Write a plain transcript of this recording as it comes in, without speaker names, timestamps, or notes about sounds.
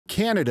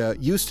Canada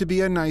used to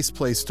be a nice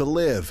place to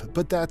live,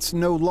 but that's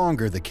no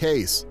longer the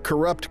case.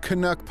 Corrupt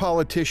Canuck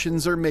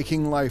politicians are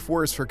making life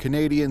worse for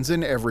Canadians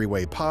in every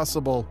way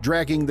possible,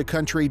 dragging the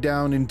country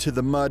down into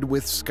the mud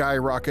with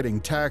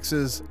skyrocketing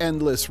taxes,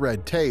 endless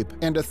red tape,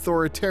 and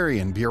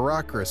authoritarian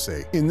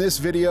bureaucracy. In this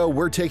video,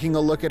 we're taking a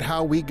look at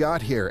how we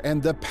got here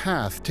and the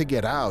path to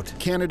get out.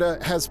 Canada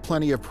has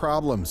plenty of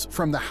problems,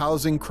 from the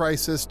housing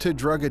crisis to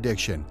drug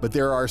addiction, but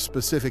there are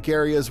specific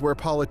areas where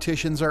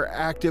politicians are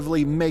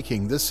actively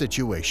making the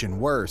situation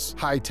worse.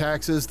 High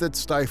taxes that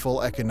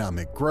stifle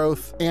economic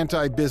growth,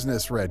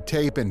 anti-business red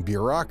tape and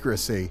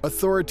bureaucracy,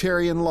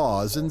 authoritarian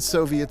laws, and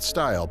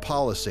Soviet-style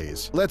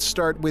policies. Let's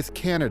start with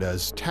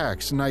Canada's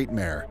tax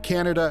nightmare.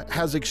 Canada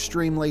has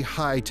extremely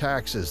high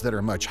taxes that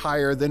are much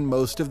higher than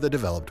most of the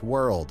developed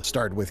world.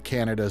 Start with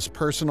Canada's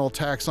personal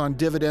tax on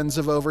dividends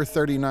of over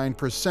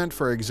 39%,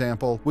 for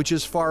example, which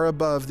is far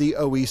above the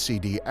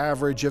OECD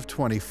average of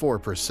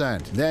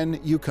 24%. Then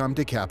you come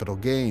to capital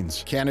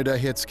gains. Canada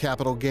hits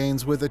capital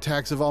gains with a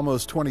tax of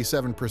almost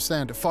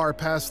 27%, far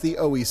past the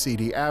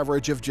OECD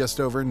average of just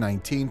over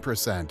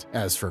 19%.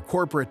 As for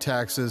corporate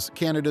taxes,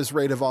 Canada's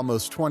rate of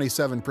almost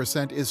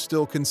 27% is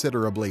still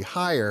considerably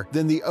higher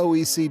than the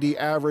OECD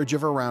average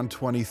of around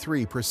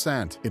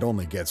 23%. It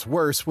only gets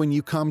worse when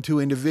you come to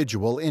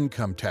individual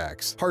income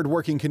tax.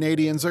 Hardworking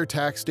Canadians are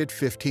taxed at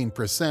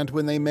 15%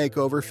 when they make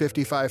over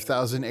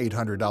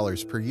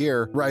 $55,800 per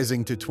year,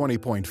 rising to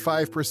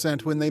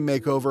 20.5% when they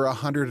make over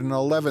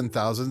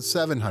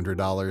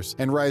 $111,700,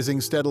 and rising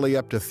steadily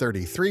up to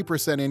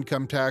 33%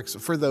 income tax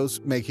for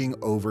those making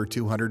over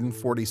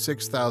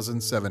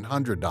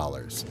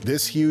 $246,700.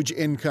 This huge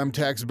income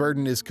tax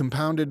burden is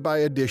compounded by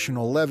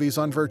additional levies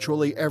on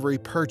virtually every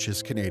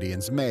purchase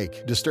Canadians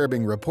make.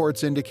 Disturbing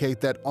reports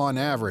indicate that, on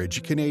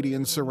average,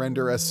 Canadians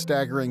surrender a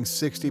staggering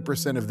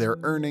 60% of their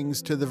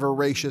earnings to the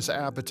voracious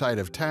appetite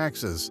of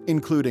taxes,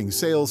 including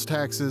sales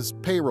taxes,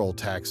 payroll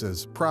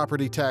taxes,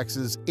 property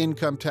taxes,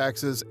 income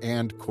taxes,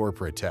 and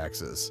corporate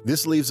taxes.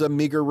 This leaves a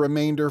meager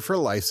remainder for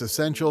life's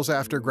essentials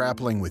after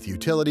grappling with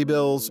utility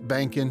bills,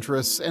 bank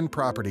interests, and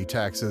property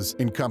taxes,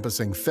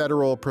 encompassing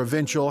federal,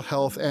 provincial,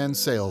 health, and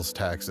sales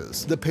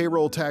taxes. The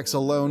payroll tax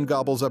alone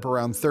gobbles up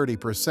around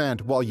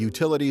 30%, while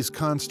utilities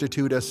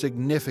constitute a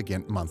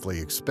significant monthly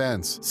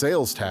expense.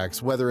 Sales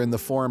tax, whether in the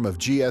form of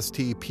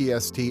GST,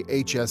 PST,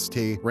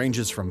 HST,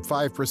 ranges from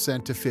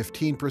 5% to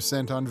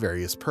 15% on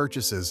various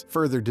purchases,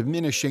 further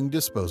diminishing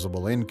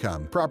disposable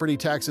income. Property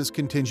taxes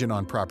contingent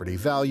on property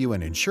value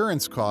and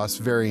insurance costs,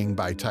 varying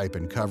by type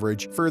and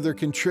coverage, further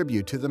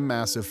contribute to the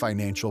massive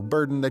financial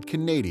burden that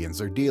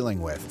Canadians are dealing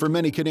with. For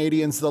many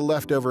Canadians, the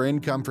leftover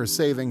income for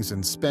savings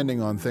and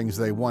spending on things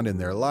they want in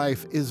their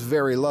life is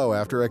very low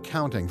after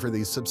accounting for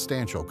these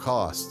substantial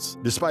costs.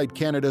 Despite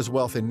Canada's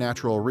wealth in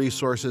natural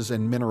resources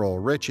and mineral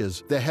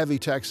riches, the heavy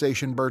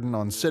taxation burden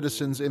on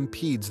citizens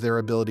impedes their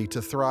ability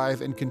to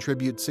thrive and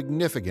contribute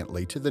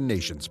significantly to the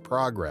nation's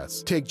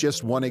progress. Take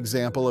just one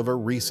example of a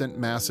recent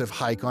massive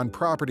hike on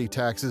property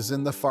taxes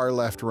in the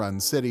far-left-run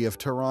city of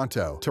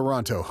Toronto.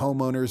 Toronto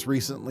homeowners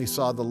recently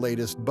saw the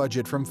latest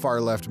budget from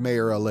far-left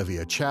Mayor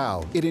Olivia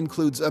Chow. It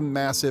includes a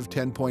massive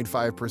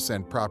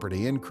 10.5%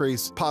 property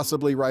increase,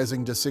 possibly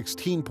rising to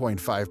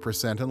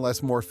 16.5%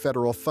 unless more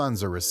federal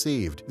funds are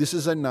received. This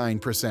is a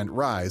 9%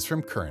 rise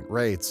from current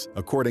rates.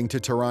 According to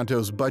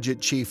Toronto's budget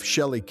chief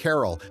Shelley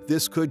Carroll,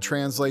 this could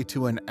translate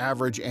to an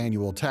average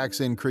annual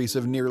tax increase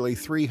of nearly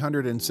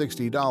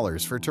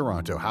 $360 for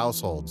Toronto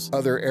households.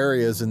 Other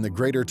areas in the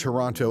Greater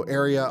Toronto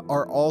area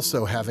are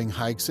also having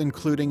hikes,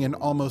 including an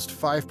almost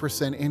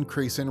 5%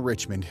 increase in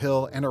Richmond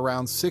Hill and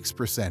around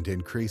 6%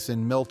 increase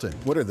in Milton.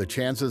 What are the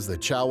chances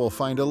that Chow will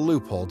find a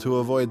loophole to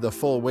avoid the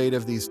full weight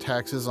of these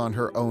taxes on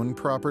her own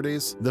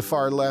properties? The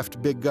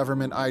far-left big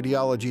government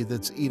ideology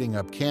that's eating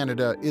up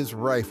Canada is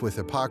rife with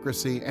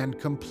hypocrisy and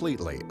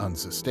completely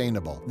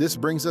unsustainable. This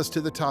brings us to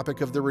the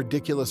topic of the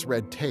ridiculous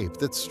red tape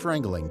that's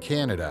strangling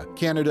Canada.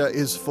 Canada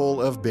is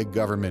full of big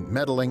government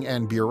meddling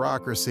and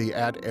bureaucracy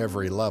at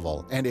every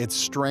level, and it's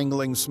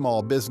strangling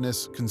small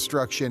business,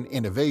 construction,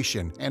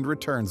 innovation, and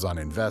returns on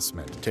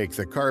investment. Take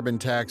the carbon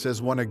tax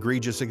as one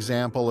egregious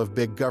example of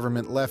big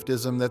government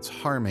leftism that's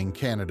harming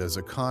Canada's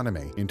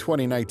economy. In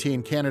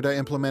 2019, Canada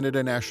implemented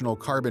a national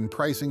carbon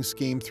pricing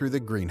scheme through the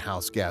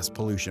Greenhouse Gas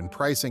Pollution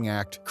Pricing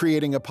Act,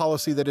 creating a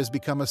policy that has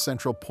become a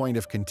central point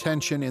of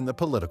contention in the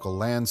political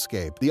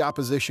landscape. The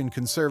opposition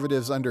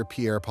Conservatives under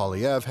Pierre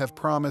Poilievre have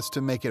promised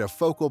to make it a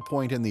focal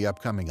point in the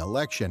upcoming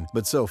election,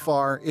 but so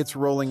far it's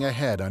rolling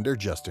ahead under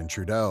Justin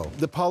Trudeau.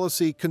 The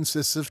policy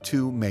consists of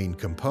two main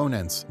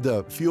components: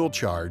 the fuel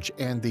charge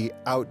and the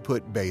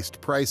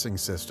output-based pricing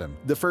system.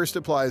 The first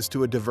applies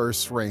to a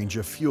diverse range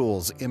of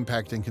fuels,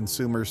 impacting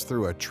consumers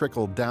through a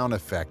trickle-down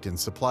effect in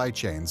supply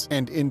chains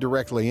and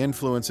indirectly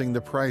influencing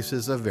the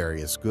prices of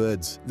various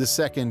goods. The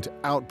second,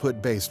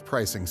 output-based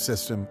pricing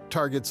system,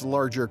 targets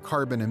larger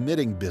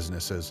carbon-emitting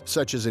businesses,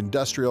 such as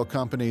industrial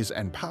companies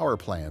and power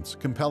plants,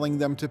 compelling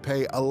them to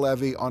pay a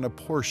levy on a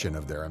portion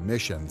of their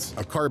emissions.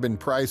 A carbon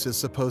price is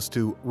supposed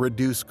to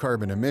reduce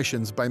carbon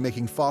emissions by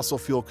making fossil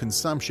fuel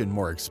consumption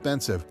more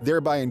expensive,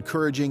 thereby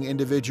encouraging leading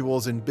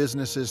individuals and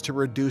businesses to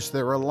reduce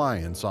their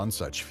reliance on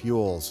such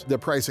fuels. The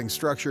pricing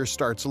structure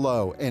starts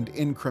low and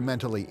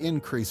incrementally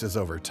increases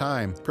over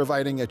time,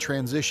 providing a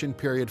transition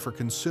period for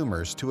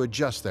consumers to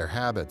adjust their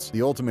habits.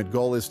 The ultimate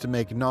goal is to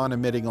make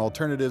non-emitting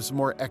alternatives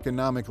more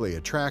economically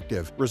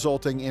attractive,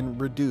 resulting in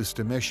reduced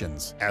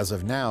emissions. As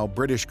of now,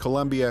 British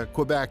Columbia,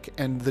 Quebec,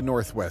 and the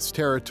Northwest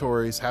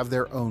Territories have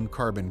their own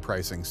carbon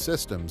pricing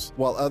systems,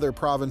 while other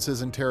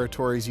provinces and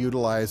territories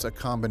utilize a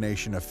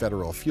combination of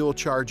federal fuel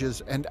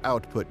charges and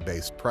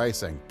output-based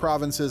pricing.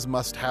 Provinces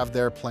must have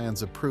their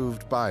plans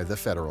approved by the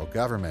federal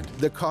government.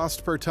 The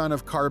cost per ton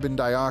of carbon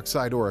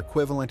dioxide or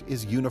equivalent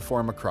is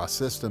uniform across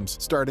systems,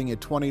 starting at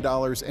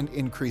 $20 and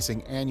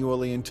increasing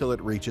annually until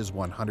it reaches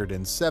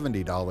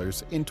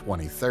 $170 in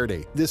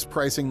 2030. This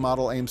pricing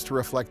model aims to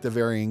reflect the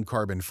varying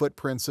carbon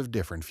footprints of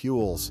different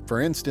fuels.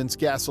 For instance,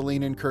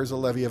 gasoline incurs a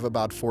levy of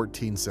about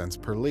 14 cents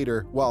per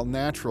liter, while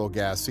natural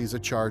gas sees a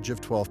charge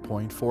of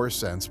 12.4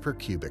 cents per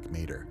cubic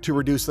meter. To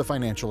reduce the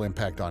financial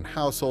impact on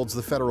households,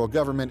 the federal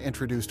government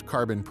introduced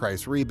carbon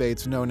price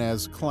rebates known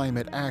as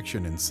climate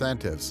action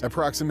incentives.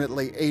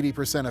 Approximately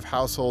 80% of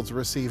households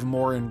receive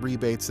more in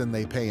rebates than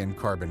they pay in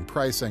carbon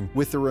pricing,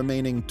 with the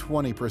remaining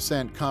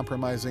 20%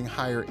 comprising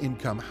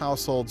higher-income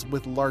households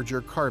with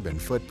larger carbon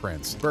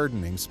footprints,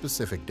 burdening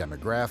specific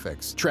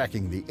demographics.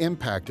 Tracking the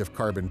impact of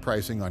carbon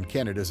pricing on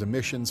Canada's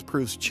emissions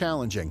proves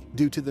challenging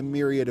due to the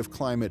myriad of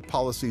climate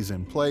policies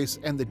in place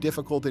and the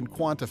difficult in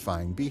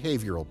quantifying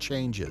behavioral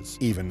changes.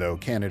 Even though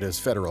Canada's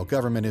federal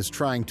government is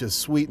trying to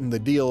sweeten the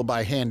deal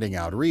by handing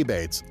out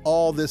rebates,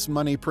 all this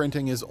money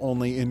printing is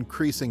only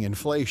increasing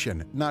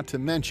inflation, not to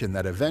mention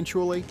that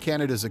eventually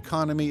Canada's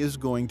economy is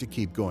going to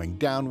keep going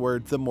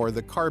downward the more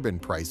the carbon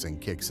pricing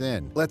kicks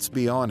in. Let's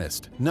be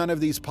honest, none of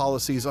these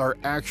policies are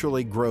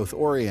actually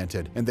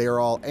growth-oriented, and they are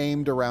all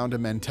aimed around a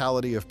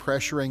mentality of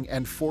pressuring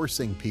and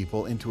forcing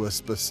people into a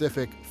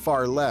specific,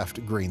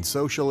 far-left green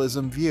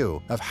socialism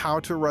view of how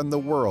to run the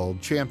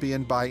world,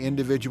 championed by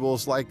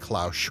individuals like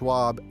Klaus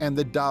Schwab and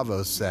the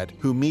Davos set,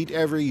 who meet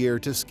every year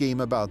to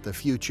scheme about the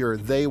future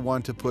they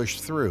want to push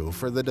through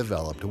for the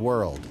developed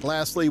world.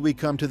 Lastly, we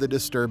come to the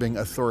disturbing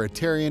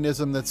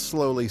authoritarianism that's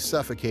slowly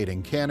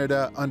suffocating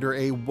Canada under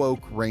a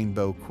woke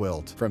rainbow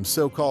quilt. From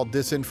so-called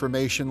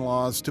disinformation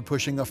laws to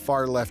pushing a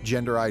far-left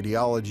gender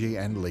ideology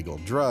and legal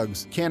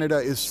drugs, Canada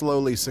is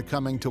slowly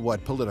succumbing to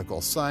what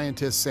political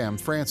scientist Sam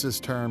Francis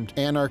termed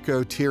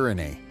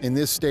anarcho-tyranny. In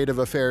this state of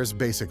affairs,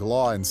 basic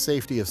law and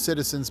safety of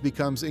citizens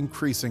becomes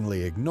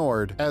increasingly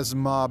ignored as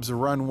mobs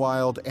run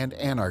wild and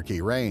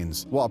anarchy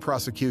reigns, while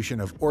prosecution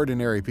of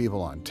ordinary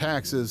people on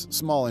taxes,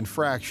 small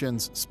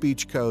infractions,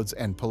 speech codes,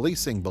 and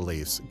policing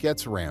beliefs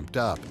gets ramped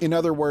up. In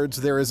other words,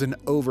 there is an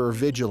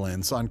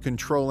over-vigilance on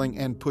controlling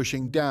and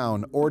pushing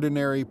down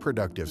ordinary,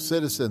 productive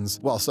citizens,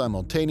 while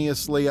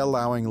simultaneously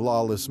allowing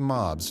lawless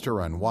mobs to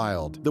run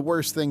wild. The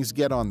worse things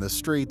get on the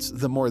streets,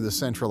 the more the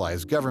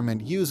centralized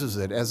government uses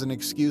it as an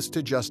excuse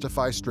to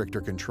justify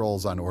stricter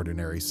controls on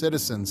ordinary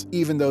citizens,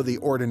 even though the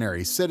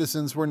ordinary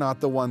citizens were not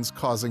the ones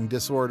causing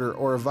disorder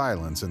or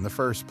violence in the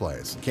first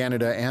place.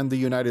 Canada and the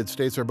United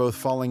States are both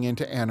falling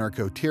into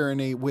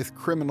anarcho-tyranny, with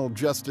criminal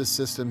justice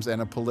systems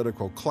and a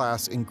political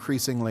class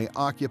increasingly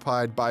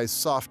occupied by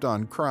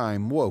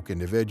soft-on-crime woke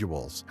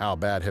individuals. How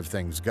bad have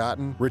things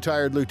gotten?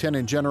 Retired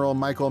Lieutenant General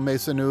Michael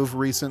Maisonneuve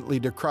recently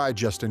decried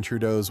Justin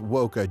Trudeau's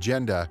woke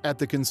agenda at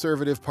the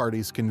Conservative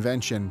Party's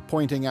convention,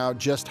 pointing out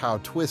just how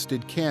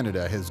twisted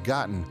Canada has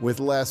gotten, with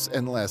less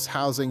and less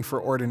housing for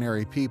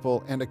ordinary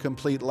people and a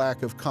complete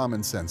lack of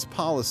common-sense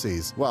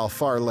policies, while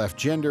far-left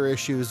gender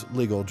issues,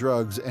 legal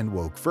drugs, and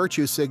woke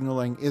virtue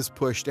signaling is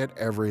pushed at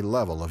every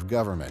level of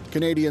government.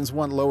 Canadians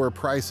want lower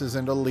prices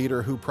and a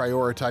leader who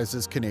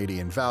prioritizes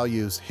Canadian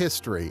values,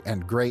 history,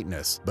 and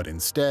greatness. But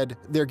instead,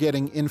 they're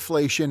getting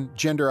inflation,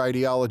 gender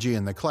ideology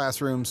in the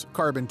classrooms,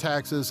 carbon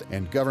taxes,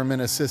 and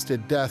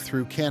government-assisted death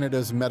through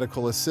Canada's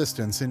Medical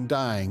Assistance in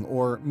Dying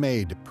or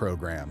MAID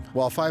program.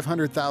 While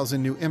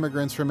 500,000 new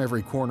immigrants from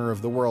every corner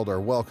of the world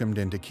are welcomed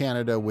into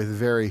Canada with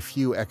very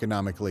few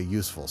economically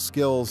useful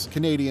skills,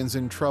 Canadians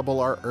in trouble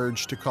are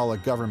urged to call a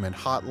government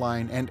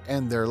hotline and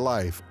end their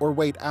life, or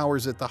wait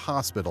hours at the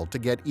hospital to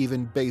get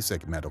even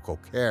basic medical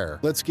care.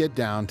 Let's get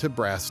down to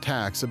brass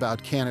tacks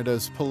about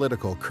Canada's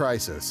political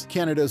crisis.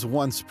 Canada's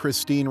once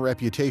pristine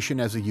reputation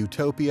as a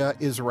utopia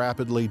is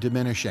rapidly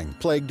diminishing,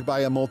 plagued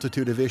by a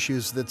multitude of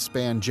issues that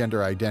span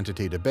gender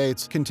identity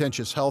debates,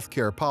 contentious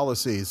healthcare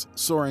policies,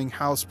 soaring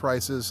house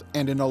prices,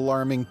 and an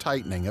alarming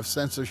tightening of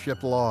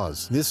censorship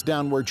laws. This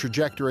downward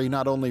trajectory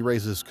not only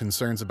raises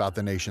concerns about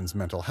the nation's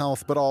mental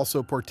health, but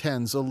also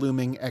portends a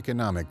looming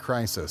economic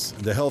crisis.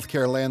 The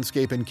healthcare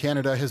landscape in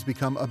Canada has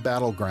become a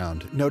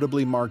battleground,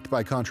 notably marked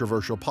by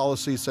controversial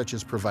policies such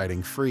as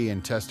providing free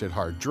and tested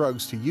hard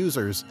drugs to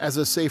users as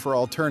a safer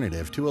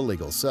alternative to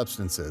illegal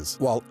substances.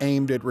 While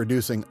aimed at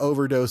reducing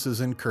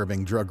overdoses and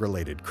curbing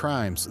drug-related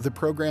crimes, the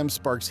program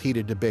sparks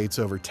heated debates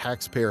over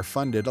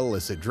taxpayer-funded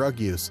illicit drug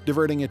use,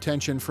 diverting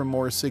attention from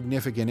more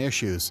significant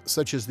issues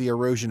such as the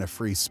erosion of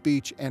free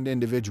speech and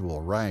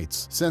individual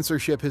rights.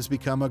 Censorship has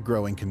become a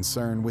growing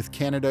concern, with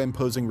Canada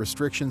imposing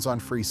restrictions on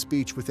free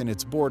speech within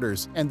its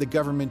borders, and the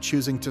government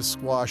choosing to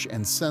squash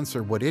and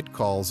censor what it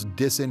calls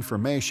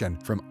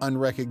disinformation from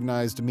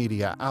unrecognized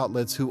media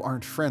outlets who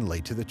aren't friendly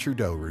to the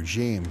Trudeau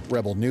regime.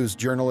 Rebel News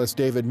journalist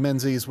David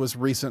Menzies was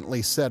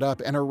recently set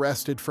up and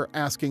arrested for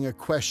asking a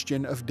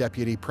question of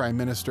Deputy Prime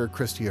Minister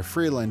Chrystia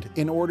Freeland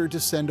in order to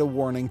send a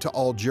warning to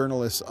all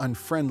journalists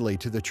unfriendly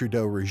to the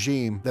Trudeau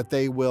regime that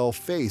they will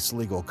face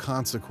legal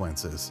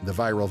consequences. The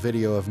viral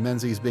video of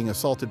Menzies being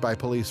assaulted by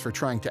police for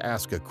trying to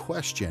ask a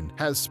question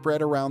has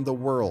spread around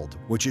the world,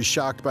 which is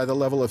shocked by the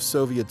level of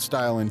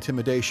Soviet-style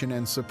intimidation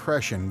and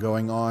suppression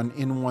going on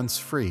in once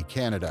free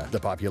Canada. The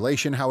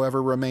population,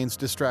 however, remains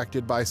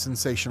distracted by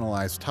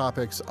sensationalized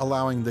topics,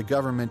 allowing the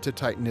government to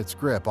tighten its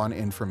grip on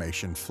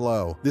information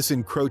flow. This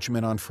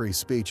encroachment on free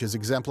speech is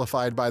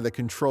exemplified by the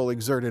control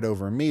exerted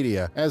over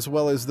media, as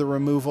well as the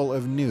removal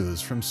of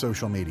news from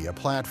social media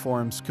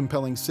platforms,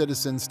 compelling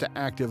citizens to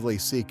actively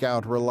seek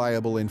out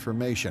reliable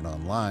information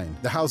online.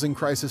 The housing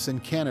crisis in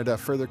Canada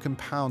further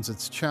compounds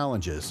its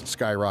challenges.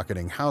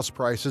 Skyrocketing house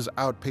prices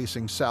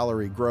outpacing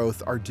salary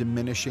growth are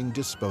diminishing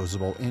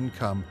disposable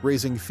income,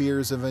 raising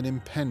fears of an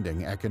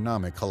impending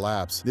economic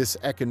collapse. This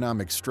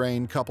economic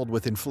strain, coupled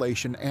with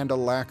inflation and a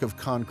lack of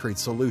concrete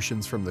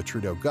solutions from the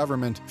Trudeau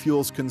government,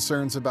 fuels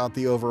concerns about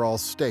the overall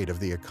state of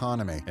the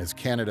economy. As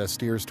Canada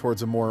steers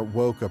towards a more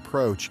woke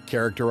approach,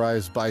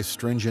 characterized by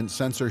stringent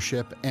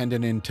censorship and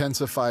an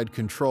intensified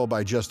control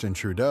by Justin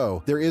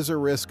Trudeau, there is a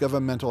risk of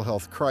a mental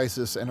health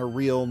crisis and a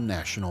real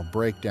national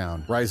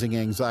breakdown. Rising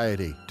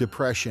anxiety,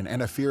 depression,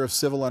 and a fear of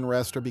civil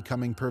unrest are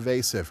becoming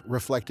pervasive,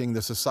 reflecting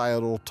the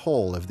societal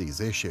toll of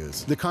these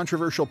issues. The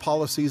controversial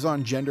policies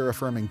on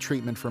gender-affirming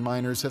treatment for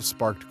minors have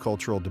sparked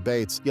cultural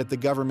debates, yet the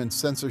government's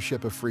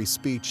censorship of free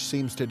speech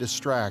seems to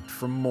distract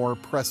from more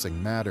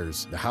pressing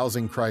matters. The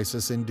housing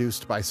crisis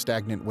induced by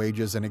stagnant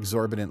wages and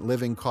exorbitant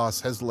living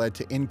costs has led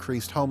to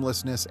increased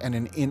homelessness and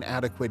an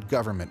inadequate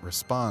government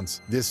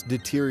response. This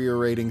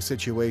deteriorating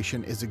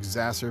situation is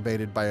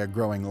exacerbated by a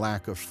growing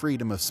lack of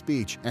freedom of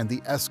speech and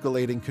the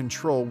escalating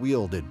control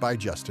wielded by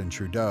Justin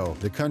Trudeau.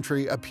 The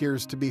country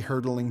appears to be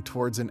hurtling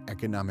towards an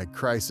economic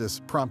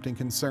crisis, prompting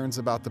concerns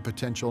about the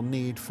potential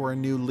need for a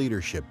new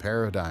leadership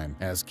paradigm.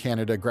 As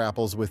Canada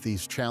grapples with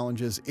these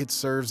challenges, it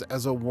serves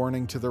as a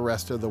warning to the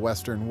rest of the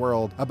Western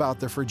world about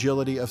the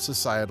fragility of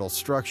societal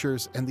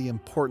structures and the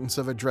importance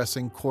of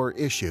addressing core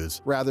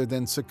issues rather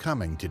than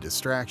succumbing to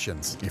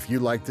distractions. If you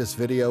like this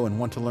video and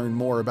want to learn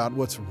more about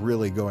what's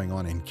really going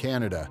on in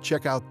Canada,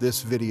 check out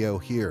this video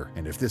here.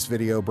 And if this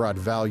video brought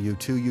value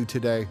to you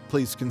today,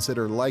 please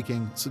consider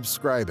liking,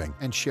 subscribing,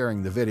 and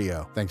sharing the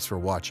video. Thanks for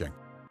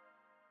watching.